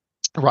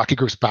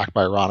backed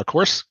by Iran, of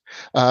course,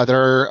 that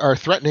are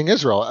threatening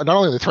Israel. And not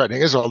only are they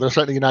threatening Israel, they're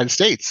threatening the United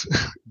States.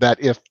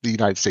 That if the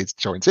United States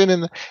joins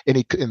in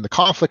the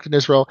conflict in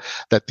Israel,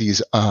 that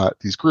these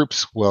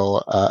groups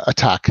will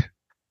attack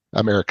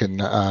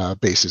American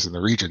bases in the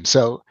region.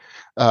 So,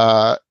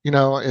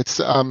 it's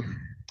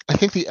I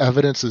think the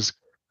evidence is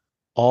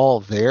all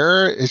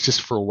there. It's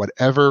just for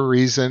whatever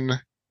reason,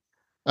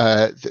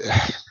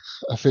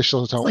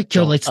 officials don't. It's like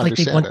Joe. It's like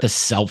they want it. the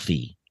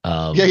selfie.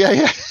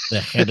 Yeah. The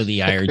head of the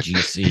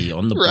IRGC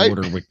on the Right.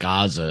 border with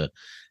Gaza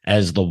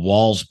as the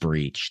walls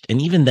breached.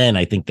 And even then,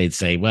 I think they'd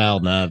say, well,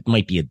 no, it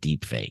might be a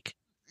deep fake.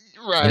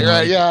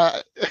 Right,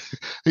 yeah.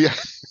 Yeah.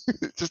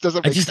 It just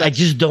doesn't make sense. I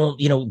just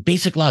don't,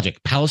 basic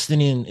logic,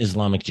 Palestinian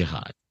Islamic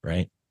Jihad,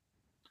 right?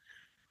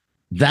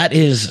 That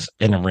is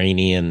an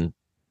Iranian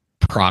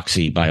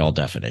proxy by all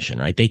definition,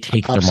 right? They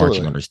take their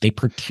marching orders. They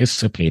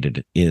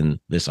participated in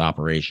this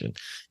operation.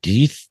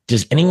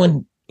 Does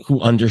anyone who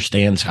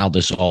understands how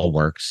this all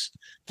works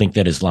think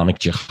that Islamic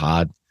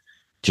Jihad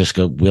just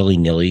go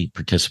willy-nilly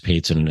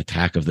participates in an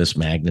attack of this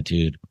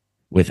magnitude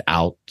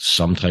without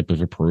some type of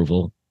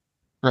approval?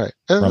 Right.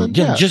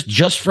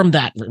 Just from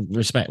that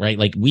respect, right?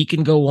 Like we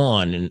can go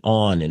on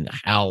and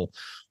how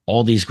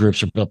all these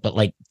groups are built, but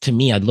like to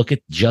me, I'd look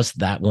at just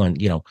that one,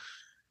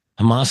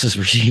 Hamas is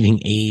receiving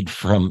aid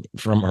from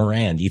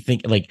Iran. Do you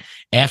think like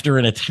after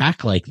an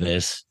attack like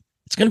this,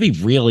 it's going to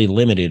be really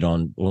limited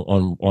on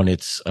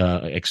its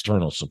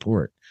external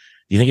support?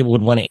 Do you think it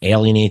would want to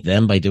alienate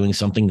them by doing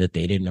something that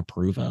they didn't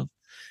approve of?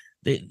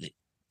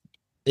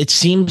 It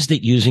seems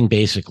that using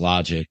basic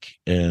logic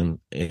and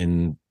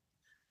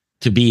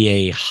to be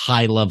a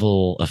high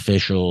level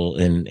official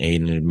in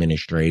an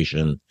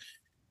administration,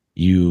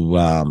 you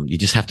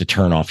just have to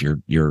turn off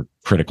your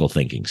critical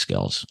thinking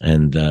skills,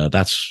 and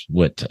that's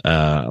what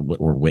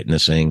we're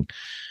witnessing.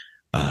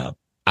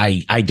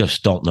 I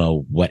just don't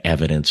know what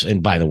evidence.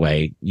 And by the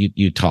way,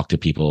 you talk to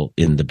people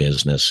in the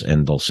business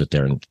and they'll sit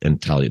there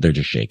and tell you they're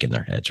just shaking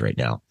their heads right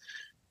now,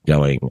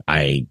 going,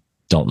 I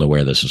don't know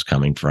where this is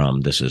coming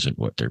from. This isn't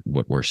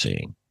what we're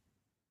seeing.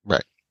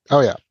 Right.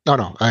 Oh yeah.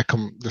 No.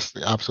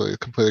 Absolutely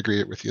completely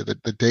agree with you.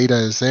 The data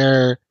is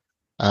there,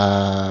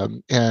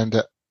 and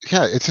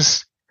yeah, it's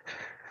just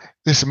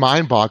this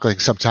mind-boggling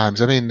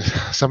sometimes. I mean,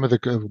 some of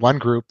the one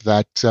group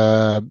that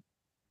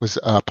was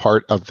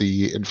part of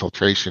the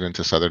infiltration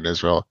into southern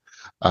Israel.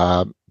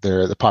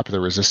 They're the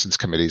Popular Resistance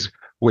Committees,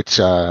 which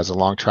has a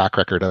long track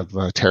record of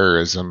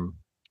terrorism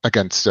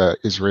against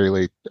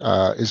Israelis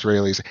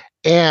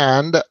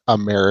and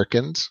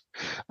Americans.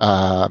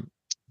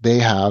 They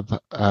have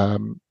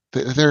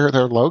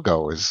their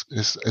logo is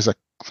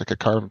like a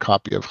carbon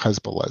copy of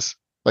Hezbollah's.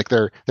 Like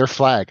their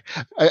flag.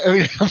 I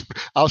mean,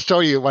 I'll show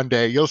you one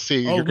day. You'll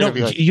see. Oh, no,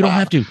 like, you don't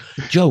have to,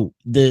 Joe.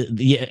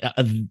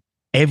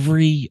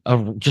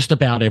 Just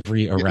about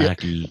every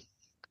Iraqi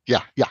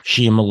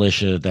Shia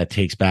militia that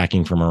takes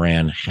backing from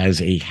Iran has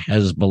a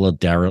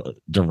Hezbollah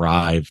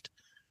derived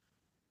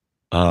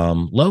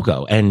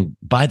logo. And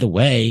by the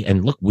way,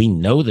 and look, we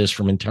know this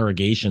from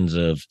interrogations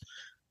of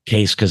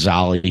Qais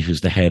Khazali,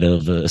 who's the head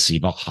of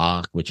Asib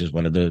al-Haq, which is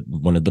one of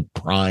the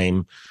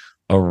prime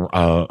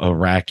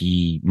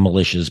Iraqi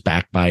militias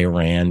backed by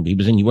Iran. He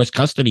was in U.S.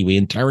 custody. We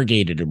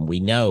interrogated him.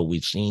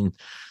 We've seen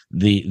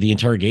the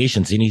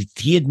interrogations, and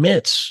he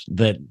admits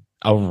that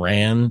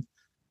Iran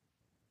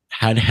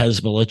had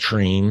Hezbollah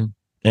train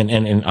and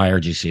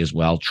IRGC as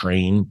well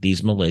train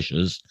these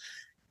militias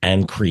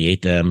and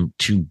create them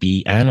to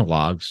be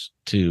analogs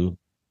to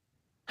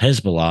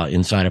Hezbollah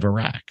inside of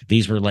Iraq.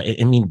 These were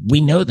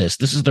we know this.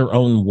 This is their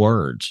own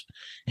words,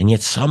 and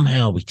yet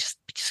somehow we just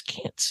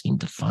can't seem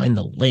to find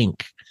the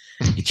link.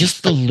 It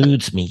just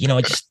eludes me.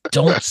 I just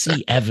don't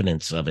see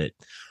evidence of it.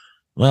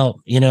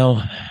 Well,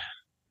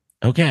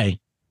 okay.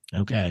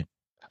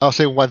 I'll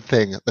say one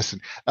thing.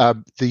 Listen,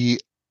 the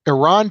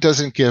Iran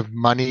doesn't give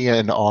money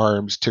and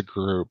arms to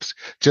groups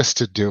just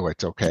to do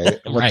it. Okay,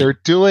 what Right. they're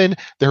doing,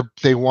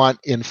 they want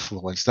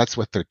influence. That's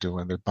what they're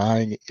doing. They're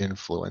buying It's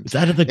influence,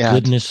 out of the and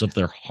goodness of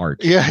their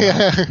heart, yeah, Joe.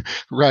 yeah,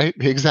 right,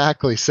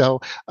 exactly. So,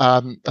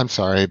 I'm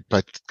sorry,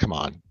 but come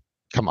on,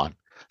 come on.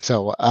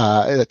 So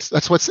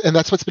that's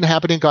what's been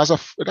happening in Gaza,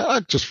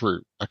 not just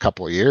for a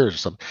couple of years or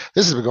something.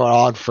 This has been going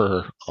on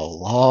for a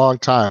long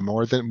time,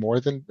 more than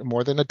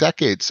a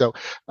decade. So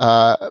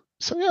yeah,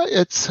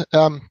 it's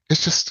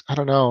just I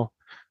don't know,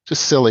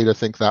 just silly to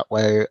think that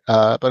way.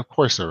 But of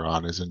course,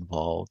 Iran is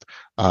involved.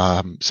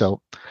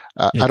 So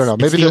I don't know.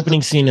 It's Maybe the the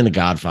opening scene in The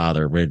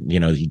Godfather where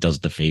he does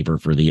the favor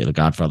for the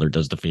Godfather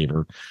does the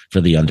favor for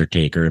the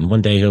Undertaker, and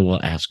one day he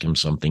will ask him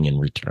something in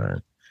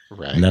return, and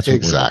Right, that's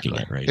what we're looking exactly.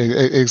 at, right?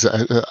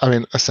 Exactly. I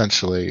mean,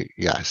 essentially,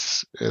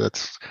 yes.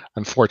 That's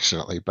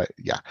unfortunately, but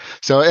yeah.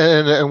 So,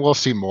 and we'll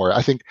see more.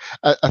 I think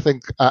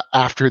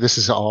after this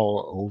is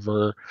all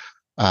over,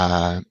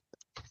 uh,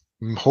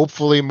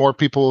 hopefully more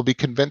people will be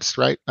convinced,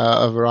 right,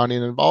 of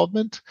Iranian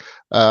involvement.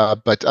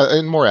 But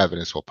and more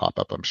evidence will pop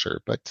up, I'm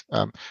sure. But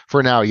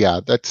for now,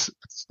 yeah, that's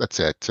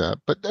it.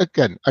 But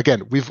again,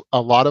 we've a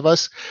lot of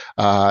us,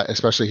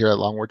 especially here at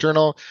Long War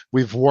Journal,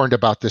 we've warned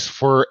about this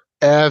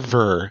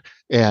forever,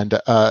 and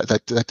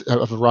that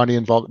of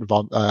Iranian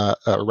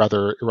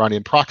rather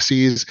Iranian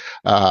proxies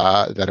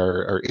that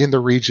are in the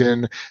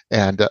region,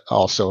 and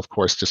also, of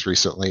course, just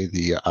recently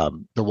the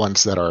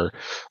ones that are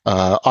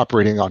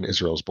operating on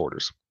Israel's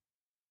borders.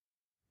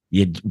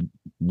 You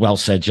well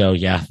said, Joe.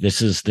 Yeah,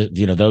 this is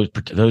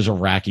those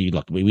Iraqi.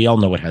 Look, we all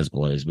know what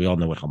Hezbollah is. We all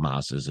know what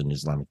Hamas is and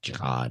Islamic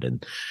Jihad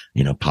and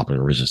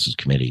popular resistance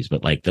committees.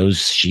 But like those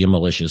Shia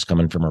militias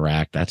coming from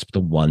Iraq, that's the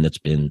one that's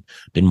been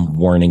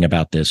warning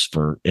about this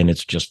and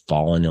it's just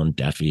fallen on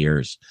deaf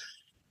ears.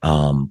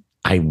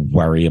 I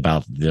worry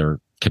about their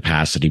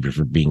capacity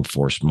for being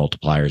force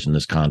multipliers in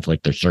this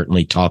conflict. They're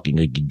certainly talking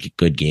a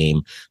good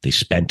game. They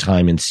spent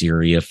time in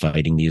Syria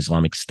fighting the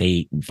Islamic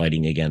State and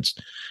fighting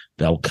against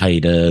Al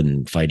Qaeda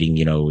and fighting,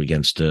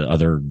 against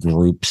other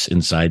groups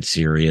inside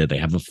Syria. They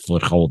have a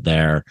foothold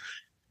there.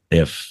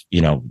 If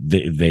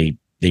they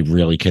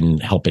really can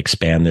help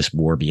expand this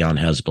war beyond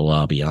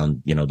Hezbollah,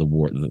 beyond the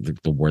war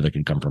that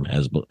could come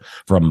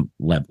from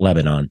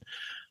Lebanon.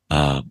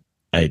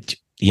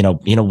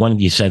 One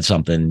you said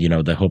something,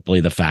 that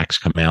hopefully the facts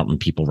come out and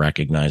people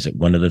recognize it.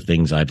 One of the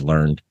things I've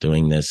learned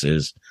doing this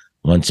is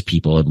once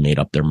people have made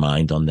up their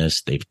mind on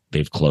this,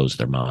 they've closed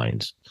their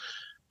minds.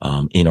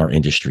 In our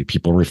industry,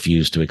 people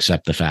refuse to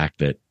accept the fact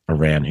that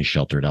Iran has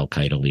sheltered Al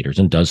Qaeda leaders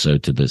and does so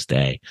to this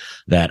day,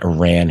 that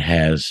Iran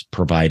has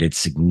provided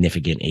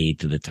significant aid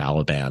to the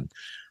Taliban.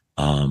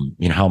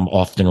 How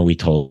often are we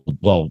told,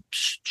 well,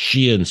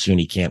 Shia and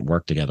Sunni can't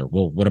work together?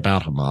 Well, what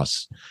about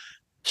Hamas,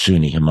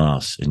 Sunni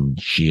Hamas and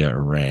Shia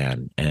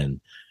Iran? And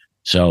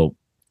so,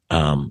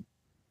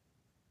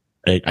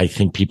 I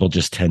think people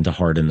just tend to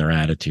harden their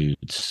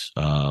attitudes,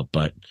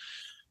 but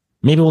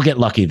maybe we'll get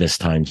lucky this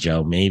time,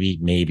 Joe. Maybe.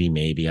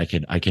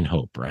 I can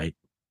hope, right?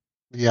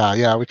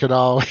 Yeah, we can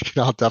all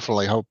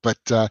definitely hope, but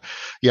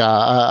yeah,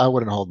 I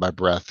wouldn't hold my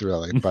breath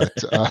really, but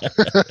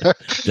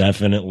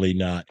Definitely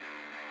not.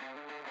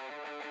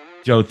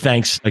 Joe,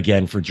 thanks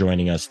again for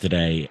joining us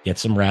today. Get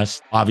some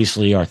rest.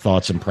 Obviously, our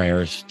thoughts and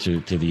prayers to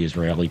the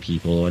Israeli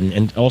people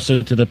and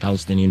also to the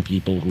Palestinian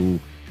people who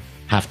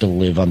have to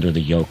live under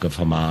the yoke of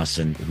Hamas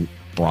and who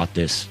brought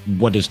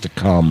what is to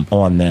come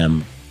on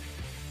them.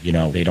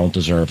 They don't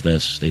deserve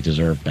this. They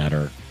deserve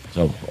better.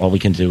 So all we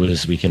can do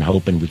is we can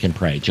hope and we can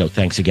pray. Joe,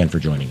 thanks again for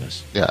joining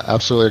us. Yeah,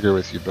 absolutely agree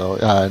with you, Bill.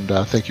 And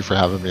thank you for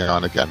having me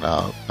on again.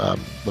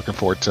 Looking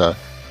forward to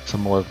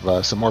some more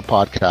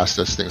podcasts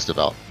as things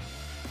develop.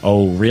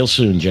 Oh, real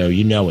soon, Joe.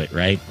 You know it,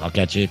 right? I'll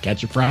catch you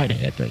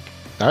Friday, I think.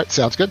 All right,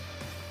 sounds good.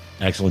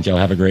 Excellent, Joe.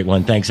 Have a great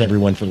one. Thanks,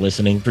 everyone, for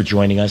listening, for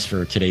joining us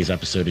for today's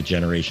episode of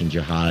Generation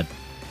Jihad.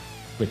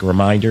 Quick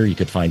reminder, you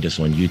could find us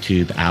on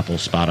YouTube, Apple,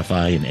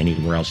 Spotify, and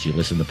anywhere else you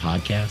listen to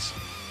podcasts.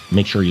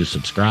 Make sure you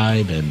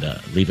subscribe and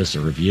leave us a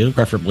review,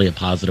 preferably a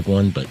positive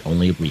one, but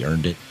only if we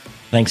earned it.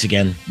 Thanks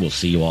again. We'll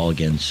see you all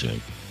again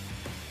soon.